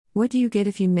What do you get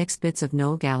if you mix bits of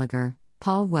Noel Gallagher,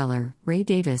 Paul Weller, Ray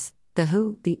Davies, The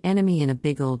Who, The Enemy in a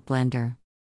big old blender?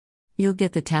 You'll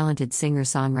get the talented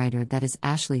singer-songwriter that is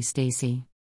Ashley Stacey.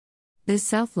 This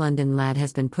South London lad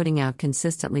has been putting out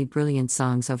consistently brilliant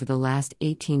songs over the last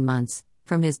 18 months,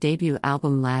 from his debut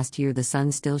album last year The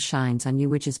Sun Still Shines on You,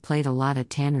 which is played a lot at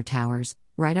Tanner Towers,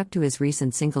 right up to his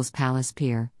recent singles Palace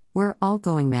Pier, We're All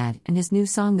Going Mad, and his new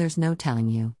song There's No Telling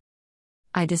You.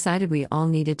 I decided we all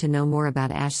needed to know more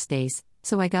about Ash Stace,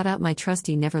 so I got out my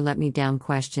trusty never let me down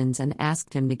questions and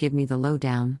asked him to give me the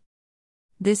lowdown.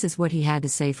 This is what he had to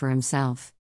say for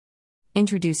himself.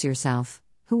 Introduce yourself.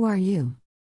 Who are you?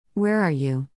 Where are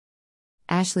you?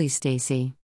 Ashley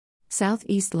Stacey. South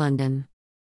East London.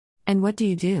 And what do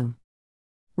you do?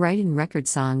 Write and record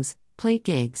songs, play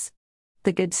gigs.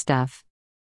 The good stuff.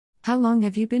 How long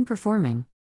have you been performing?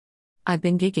 I've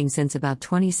been gigging since about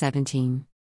 2017.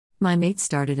 My mates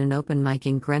started an open mic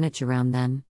in Greenwich around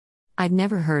then. I'd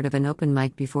never heard of an open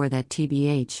mic before that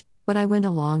TBH, but I went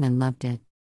along and loved it.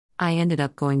 I ended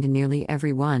up going to nearly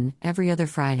every one, every other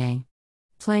Friday.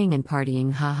 Playing and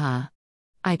partying, haha.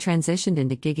 I transitioned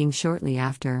into gigging shortly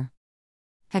after.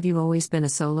 Have you always been a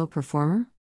solo performer?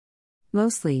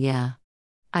 Mostly, yeah.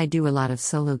 I do a lot of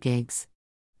solo gigs.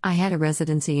 I had a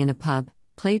residency in a pub,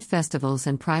 played festivals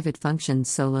and private functions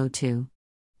solo too.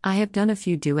 I have done a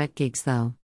few duet gigs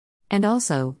though. And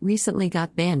also, recently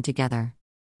got band together.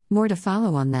 More to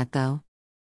follow on that though.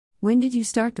 When did you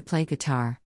start to play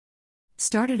guitar?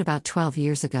 Started about 12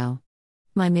 years ago.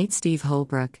 My mate Steve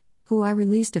Holbrook, who I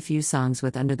released a few songs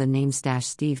with under the name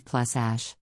Steve plus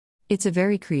Ash. It's a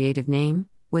very creative name,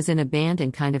 was in a band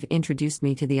and kind of introduced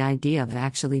me to the idea of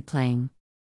actually playing.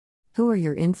 Who are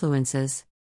your influences?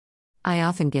 I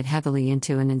often get heavily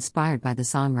into and inspired by the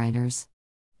songwriters.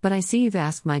 But I see you've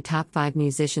asked my top 5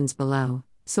 musicians below,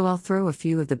 so I'll throw a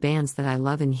few of the bands that I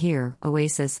love in here: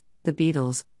 Oasis, The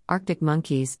Beatles, Arctic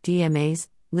Monkeys, DMAs,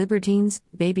 Libertines,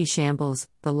 Baby Shambles,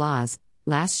 The Laws,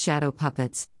 Last Shadow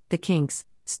Puppets, The Kinks,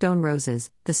 Stone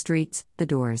Roses, The Streets, The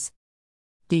Doors.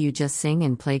 Do you just sing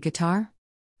and play guitar?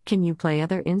 Can you play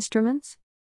other instruments?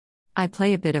 I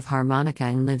play a bit of harmonica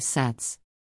in live sets.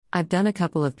 I've done a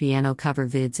couple of piano cover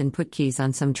vids and put keys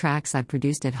on some tracks I've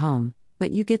produced at home,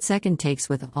 but you get second takes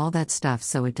with all that stuff,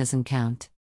 so it doesn't count.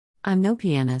 I'm no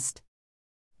pianist.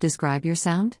 Describe your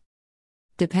sound?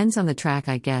 Depends on the track,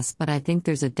 I guess, but I think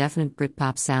there's a definite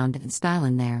Britpop sound and style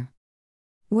in there.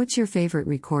 What's your favorite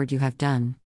record you have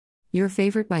done? Your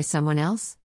favorite by someone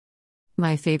else?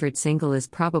 My favorite single is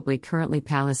probably currently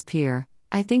Palace Pier.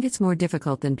 I think it's more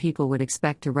difficult than people would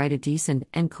expect to write a decent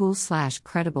and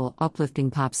cool/credible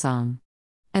uplifting pop song.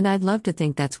 And I'd love to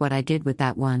think that's what I did with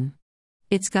that one.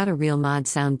 It's got a real mod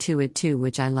sound to it too,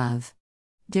 which I love.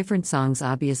 Different songs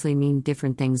obviously mean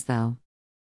different things though.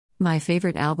 My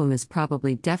favorite album is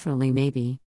probably Definitely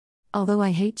Maybe. Although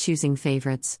I hate choosing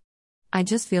favorites. I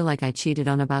just feel like I cheated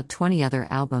on about 20 other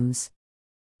albums.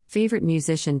 Favorite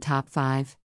musician top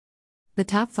 5? The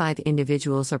top 5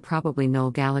 individuals are probably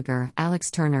Noel Gallagher, Alex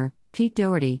Turner, Pete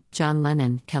Doherty, John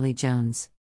Lennon, Kelly Jones.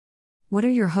 What are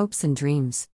your hopes and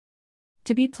dreams?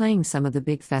 To be playing some of the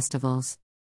big festivals.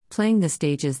 Playing the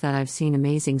stages that I've seen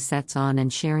amazing sets on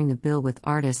and sharing the bill with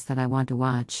artists that I want to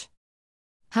watch.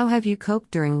 How have you coped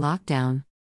during lockdown?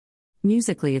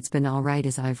 Musically, it's been alright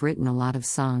as I've written a lot of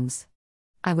songs.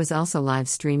 I was also live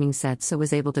streaming sets, so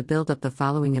was able to build up the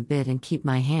following a bit and keep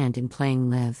my hand in playing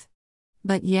live.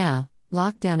 But yeah,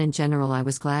 lockdown in general I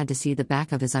was glad to see the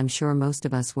back of, as I'm sure most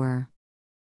of us were.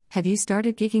 Have you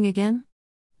started gigging again?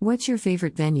 What's your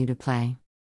favorite venue to play?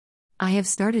 I have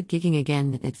started gigging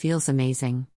again, it feels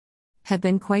amazing. Have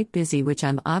been quite busy, which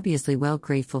I'm obviously well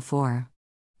grateful for.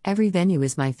 Every venue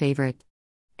is my favorite.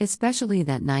 Especially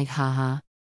that night, haha.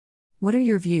 What are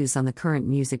your views on the current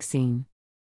music scene?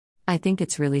 I think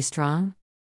it's really strong.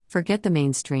 Forget the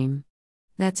mainstream.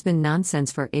 That's been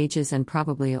nonsense for ages and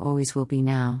probably always will be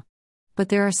now. But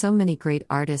there are so many great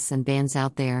artists and bands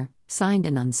out there, signed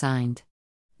and unsigned.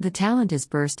 The talent is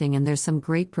bursting and there's some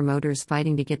great promoters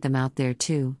fighting to get them out there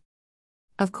too.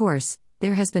 Of course,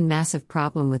 there has been massive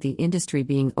problem with the industry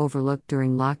being overlooked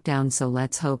during lockdown, so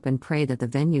let's hope and pray that the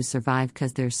venues survive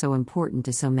because they're so important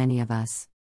to so many of us.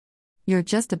 You're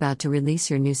just about to release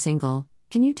your new single,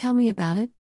 can you tell me about it?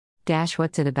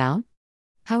 What's it about?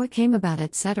 How it came about,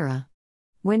 etc.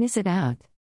 When is it out?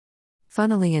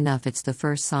 Funnily enough, it's the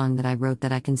first song that I wrote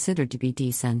that I considered to be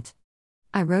decent.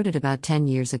 I wrote it about 10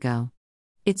 years ago.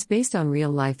 It's based on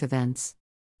real-life events.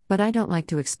 But I don't like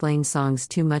to explain songs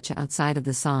too much outside of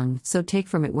the song, so take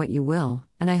from it what you will,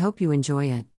 and I hope you enjoy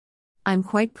it. I'm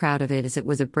quite proud of it as it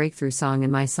was a breakthrough song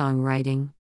in my songwriting.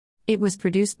 It was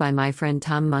produced by my friend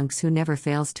Tom Monks, who never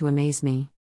fails to amaze me.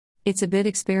 It's a bit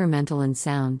experimental in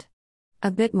sound. A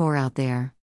bit more out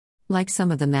there. Like some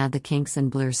of the Mad the Kinks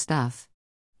and Blur stuff.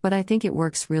 But I think it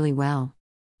works really well.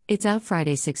 It's out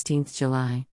Friday 16th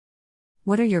July.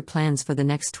 What are your plans for the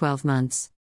next 12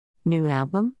 months? New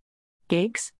album?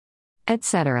 Gigs?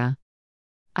 Etc.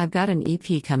 I've got an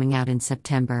EP coming out in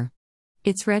September.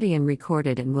 It's ready and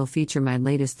recorded and will feature my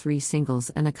latest 3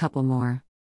 singles and a couple more.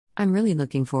 I'm really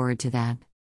looking forward to that.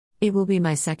 It will be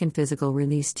my second physical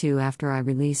release too after I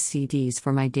release CDs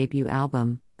for my debut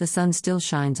album, The Sun Still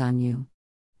Shines on You.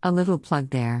 A little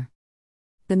plug there.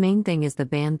 The main thing is the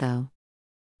band though.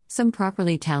 Some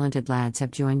properly talented lads have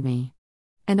joined me.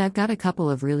 And I've got a couple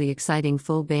of really exciting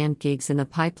full band gigs in the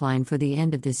pipeline for the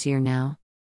end of this year now.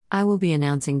 I will be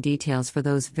announcing details for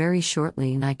those very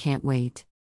shortly and I can't wait.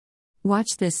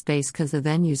 Watch this space cause the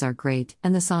venues are great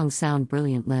and the songs sound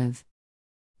brilliant live.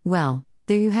 Well,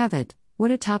 there you have it, what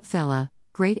a top fella,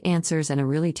 great answers and a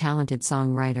really talented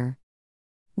songwriter.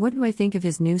 What do I think of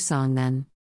his new song then?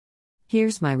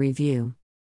 Here's my review.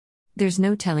 There's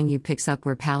no telling you picks up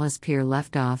where Palace Pier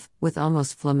left off, with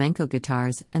almost flamenco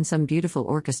guitars and some beautiful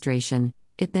orchestration.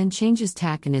 It then changes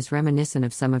tack and is reminiscent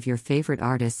of some of your favorite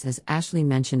artists as Ashley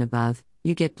mentioned above.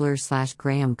 You get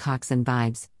Blur/Graham Coxon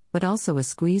vibes, but also a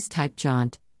squeeze-type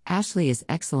jaunt. Ashley is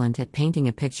excellent at painting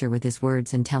a picture with his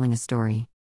words and telling a story.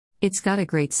 It's got a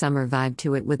great summer vibe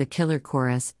to it with a killer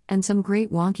chorus and some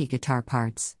great wonky guitar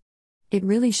parts. It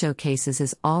really showcases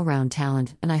his all-round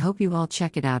talent and I hope you all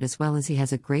check it out as well as he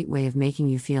has a great way of making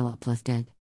you feel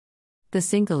uplifted. The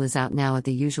single is out now at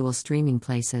the usual streaming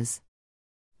places.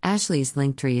 Ashley's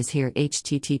Linktree is here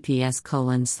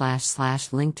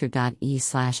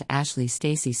https://linktree.ee/Ashley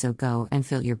Stacey, so go and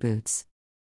fill your boots.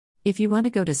 If you want to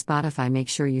go to Spotify, make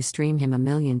sure you stream him a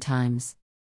million times.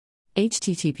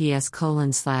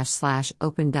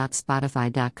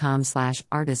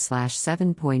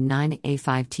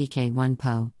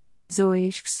 https://open.spotify.com/artist/7.9a5tk1po.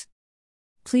 Zoiks.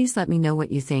 Please let me know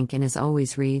what you think and as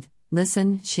always read,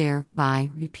 listen, share,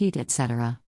 buy, repeat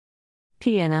etc.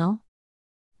 PNL?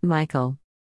 Michael.